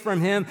face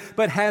from him,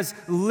 but has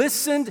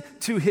listened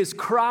to his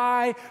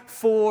cry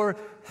for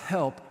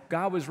help.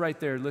 God was right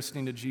there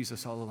listening to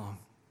Jesus all along.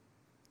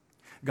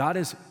 God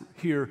is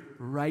here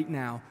right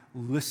now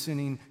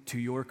listening to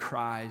your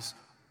cries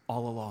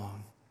all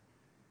along.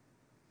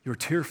 Your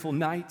tearful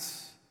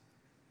nights,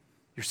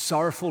 your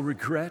sorrowful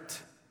regret.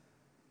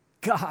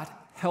 God,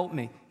 help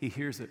me. He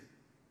hears it.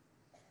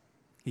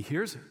 He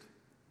hears it.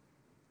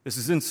 This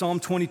is in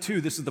Psalm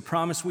 22. This is the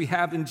promise we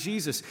have in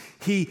Jesus.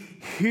 He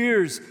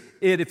hears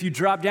it. If you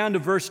drop down to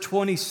verse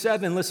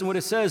 27, listen what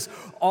it says.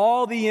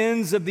 All the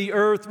ends of the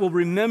earth will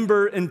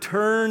remember and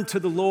turn to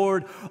the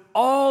Lord.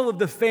 All of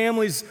the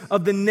families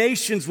of the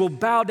nations will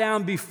bow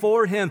down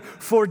before him.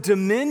 For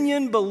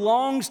dominion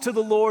belongs to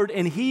the Lord,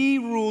 and he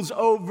rules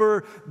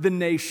over the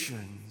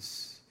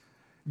nations.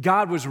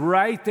 God was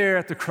right there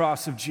at the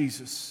cross of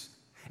Jesus.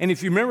 And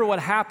if you remember what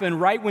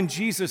happened right when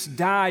Jesus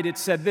died, it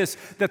said this,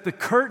 that the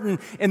curtain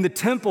in the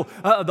temple,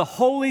 the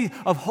Holy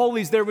of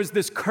Holies, there was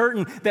this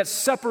curtain that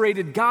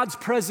separated God's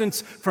presence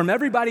from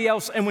everybody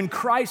else. And when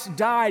Christ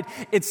died,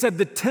 it said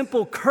the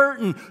temple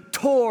curtain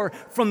tore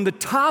from the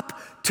top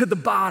to the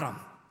bottom.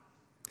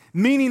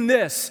 Meaning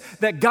this,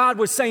 that God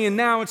was saying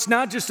now it's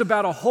not just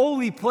about a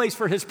holy place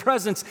for his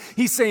presence.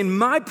 He's saying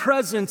my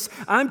presence,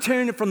 I'm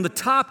tearing it from the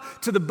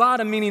top to the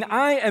bottom, meaning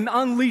I am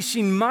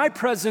unleashing my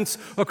presence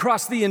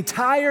across the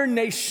entire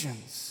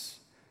nations.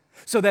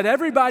 so that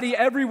everybody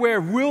everywhere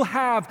will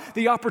have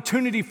the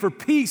opportunity for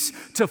peace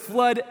to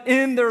flood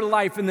in their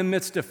life in the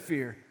midst of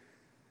fear.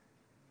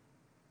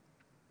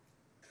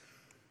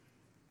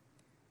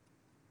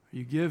 Are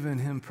you giving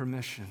him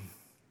permission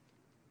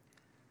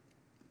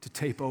to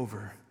take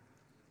over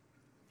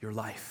your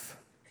life?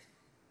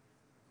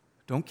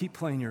 Don't keep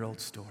playing your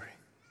old story.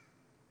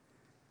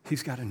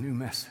 He's got a new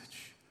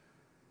message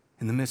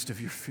in the midst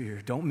of your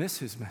fear. Don't miss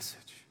his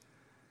message.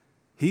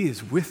 He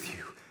is with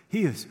you.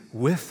 He is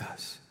with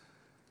us.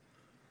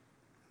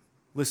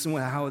 Listen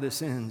to how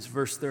this ends.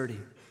 Verse 30.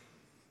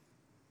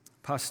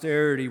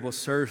 Posterity will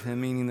serve him,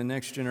 meaning the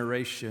next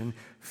generation.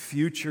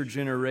 Future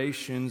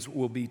generations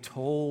will be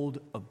told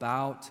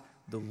about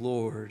the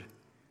Lord.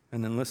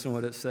 And then listen to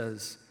what it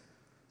says.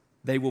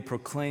 They will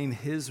proclaim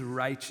his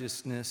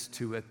righteousness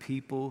to a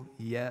people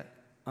yet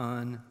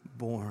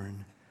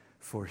unborn,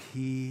 for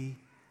he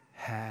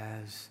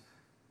has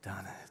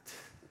done it.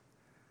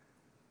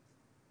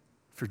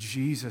 For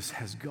Jesus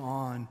has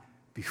gone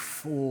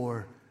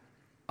before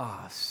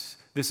us.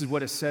 This is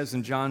what it says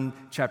in John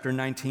chapter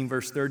 19,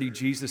 verse 30,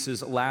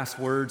 Jesus' last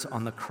words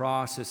on the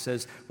cross. It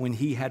says, when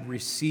he had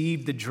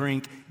received the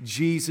drink,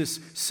 Jesus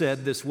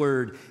said this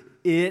word,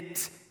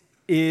 it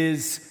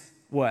is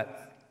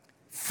what?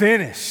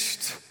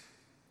 Finished.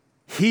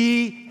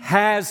 He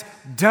has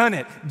done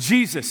it.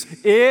 Jesus,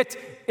 it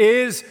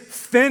is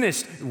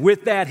finished.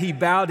 With that, he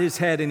bowed his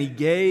head and he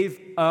gave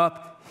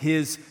up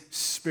his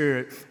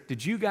spirit.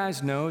 Did you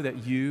guys know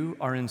that you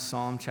are in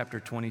Psalm chapter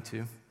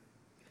 22?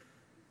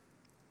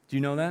 Do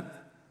you know that?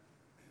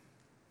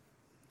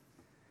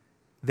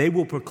 They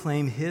will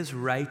proclaim his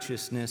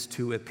righteousness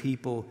to a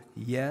people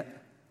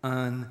yet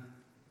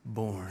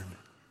unborn.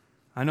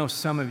 I know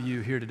some of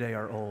you here today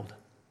are old.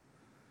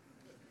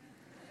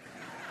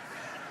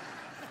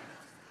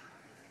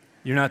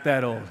 You're not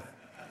that old.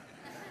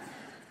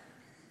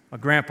 My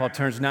grandpa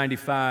turns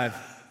 95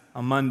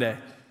 on Monday.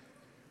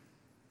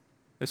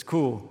 It's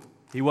cool.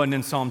 He wasn't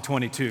in Psalm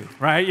 22,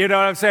 right? You know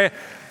what I'm saying?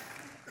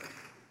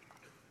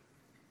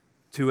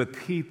 To a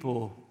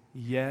people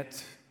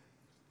yet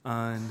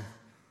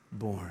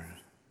unborn.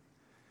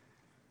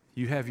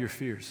 You have your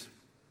fears.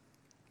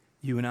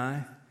 You and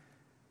I,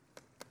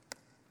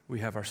 we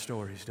have our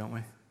stories, don't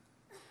we?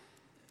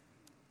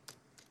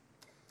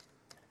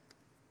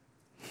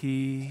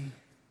 He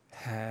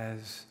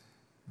has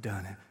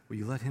done it. Will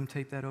you let him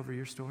take that over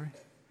your story?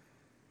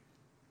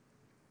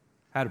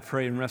 I had to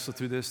pray and wrestle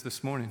through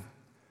this morning.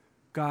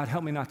 God,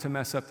 help me not to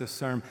mess up this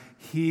sermon.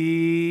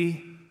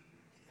 He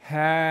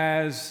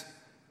has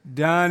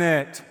done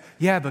it.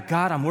 Yeah, but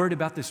God, I'm worried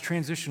about this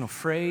transitional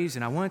phrase,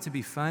 and I want it to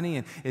be funny.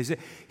 And is it?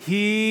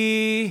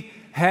 He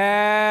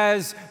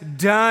has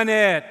done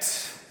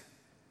it.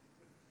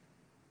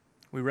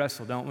 We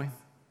wrestle, don't we?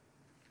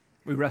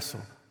 We wrestle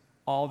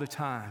all the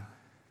time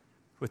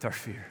with our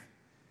fear.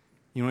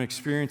 You want to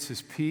experience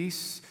his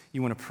peace?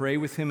 You want to pray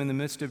with him in the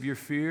midst of your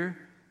fear?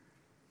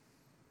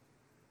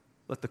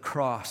 Let the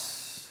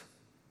cross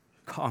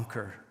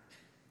conquer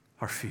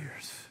our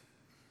fears.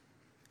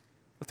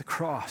 Let the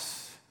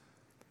cross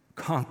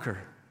conquer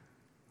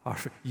our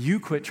fear. You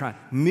quit trying.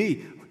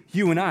 Me,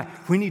 you and I,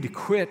 we need to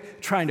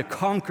quit trying to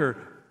conquer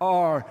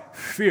our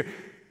fear.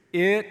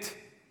 It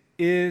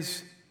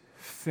is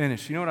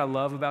finished. You know what I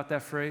love about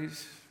that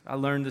phrase? I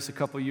learned this a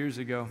couple years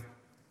ago.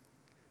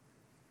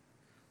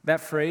 That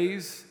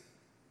phrase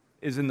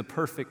is in the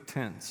perfect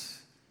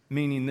tense,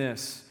 meaning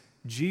this: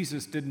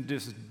 Jesus didn't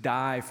just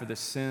die for the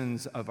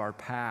sins of our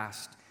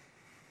past.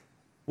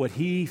 What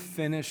he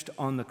finished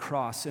on the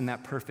cross in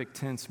that perfect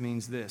tense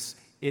means this: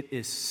 it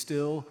is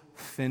still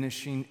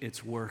finishing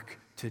its work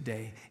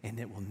today, and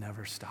it will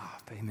never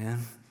stop. Amen?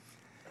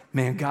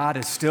 Man, God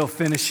is still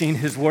finishing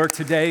his work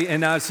today,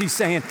 and as he's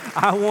saying,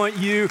 I want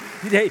you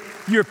today,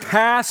 your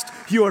past,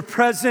 your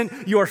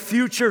present, your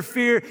future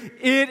fear,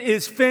 it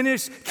is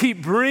finished.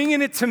 Keep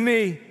bringing it to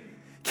me.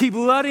 Keep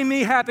letting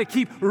me have it.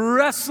 Keep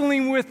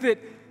wrestling with it.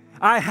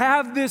 I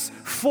have this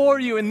for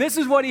you, and this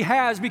is what he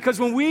has, because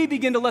when we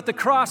begin to let the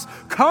cross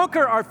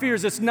conquer our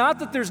fears, it's not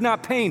that there's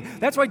not pain.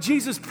 That's why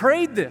Jesus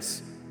prayed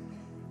this.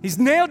 He's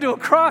nailed to a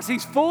cross.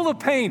 He's full of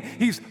pain.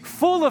 He's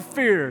full of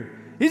fear.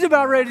 He's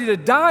about ready to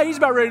die. He's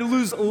about ready to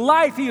lose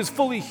life. He is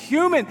fully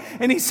human,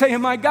 and he's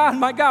saying, my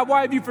God,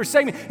 why have you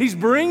forsaken me? He's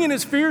bringing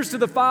his fears to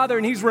the Father,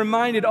 and he's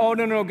reminded, oh,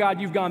 no, God,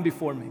 you've gone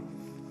before me.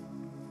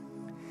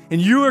 And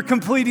you are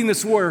completing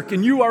this work,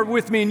 and you are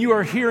with me, and you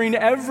are hearing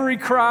every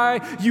cry,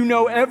 you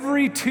know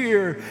every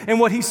tear. And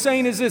what he's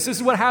saying is this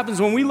is what happens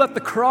when we let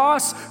the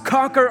cross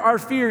conquer our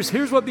fears.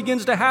 Here's what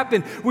begins to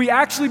happen. We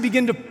actually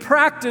begin to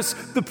practice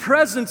the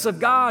presence of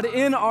God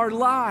in our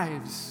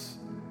lives.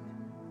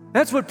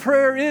 That's what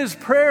prayer is.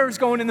 Prayer is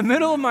going in the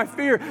middle of my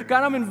fear.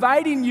 God, I'm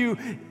inviting you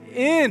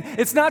in.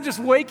 It's not just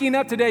waking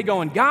up today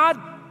going, God,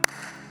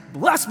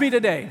 bless me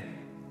today.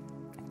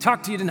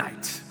 Talk to you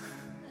tonight.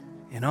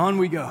 And on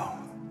we go.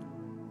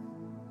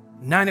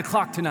 9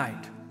 o'clock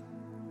tonight.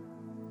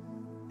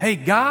 Hey,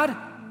 God.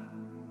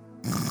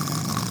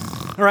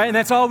 All right, and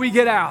that's all we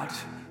get out.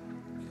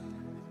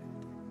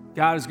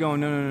 God is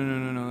going,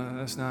 no.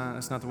 That's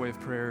not the way of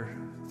prayer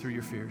through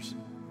your fears.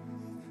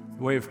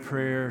 The way of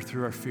prayer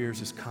through our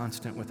fears is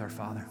constant with our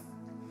Father.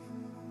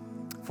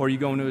 Before you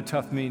go into a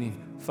tough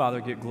meeting,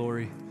 Father, get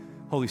glory.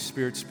 Holy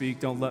Spirit, speak.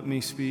 Don't let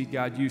me speak.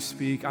 God, you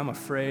speak. I'm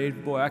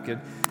afraid. Boy,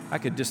 I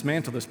could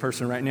dismantle this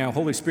person right now.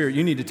 Holy Spirit,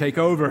 you need to take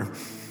over.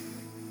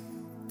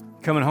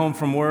 Coming home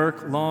from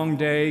work, long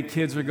day,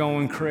 kids are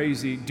going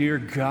crazy. Dear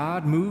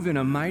God, move in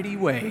a mighty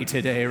way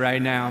today,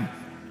 right now.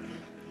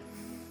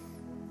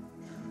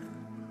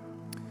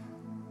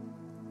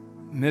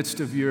 Midst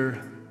of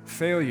your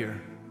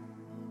failure,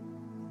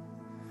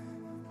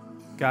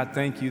 God,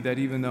 thank you that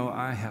even though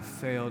I have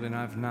failed and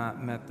I've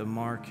not met the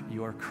mark,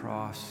 your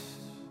cross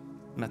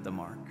met the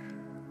mark.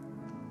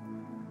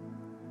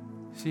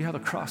 See how the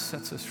cross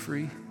sets us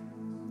free?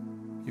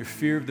 Your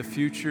fear of the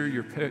future,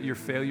 your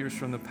failures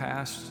from the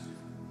past,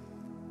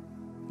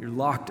 your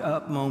locked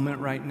up moment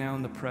right now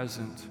in the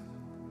present.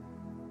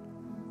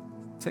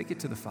 Take it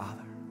to the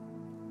Father.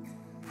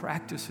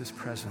 Practice His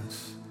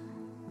presence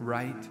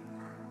right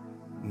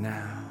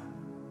now.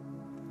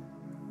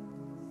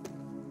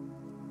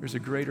 There's a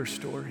greater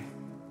story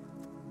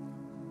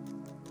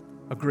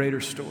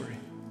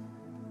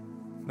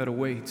that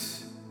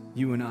awaits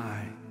you and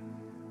I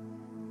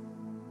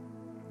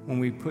when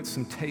we put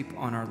some tape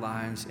on our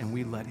lives and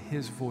we let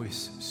His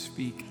voice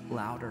speak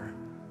louder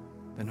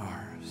than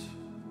ours.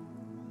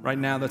 Right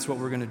now, that's what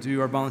we're going to do.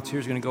 Our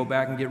volunteers are going to go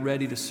back and get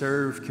ready to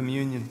serve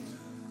communion.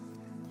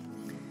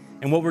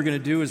 And what we're going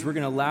to do is we're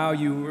going to allow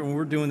you, and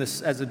we're doing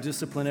this as a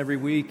discipline every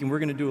week, and we're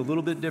going to do a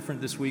little bit different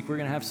this week. We're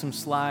going to have some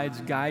slides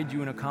guide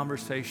you in a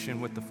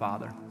conversation with the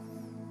Father.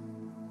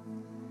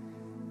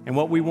 And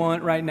what we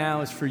want right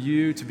now is for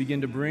you to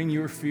begin to bring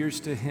your fears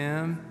to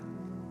Him,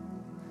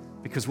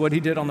 because what He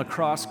did on the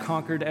cross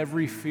conquered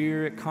every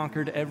fear, it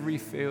conquered every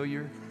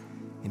failure,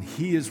 and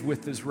He is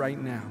with us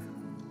right now.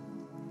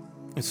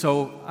 And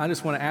so I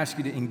just want to ask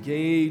you to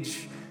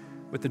engage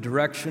with the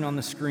direction on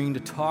the screen, to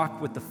talk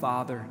with the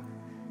Father.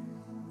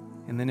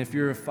 And then if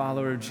you're a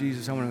follower of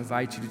Jesus, I want to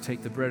invite you to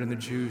take the bread and the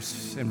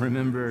juice and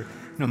remember,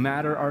 no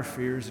matter our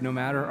fears, no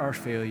matter our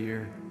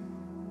failure,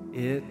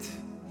 it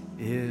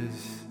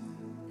is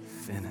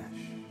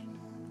finished.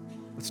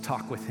 Let's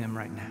talk with Him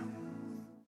right now.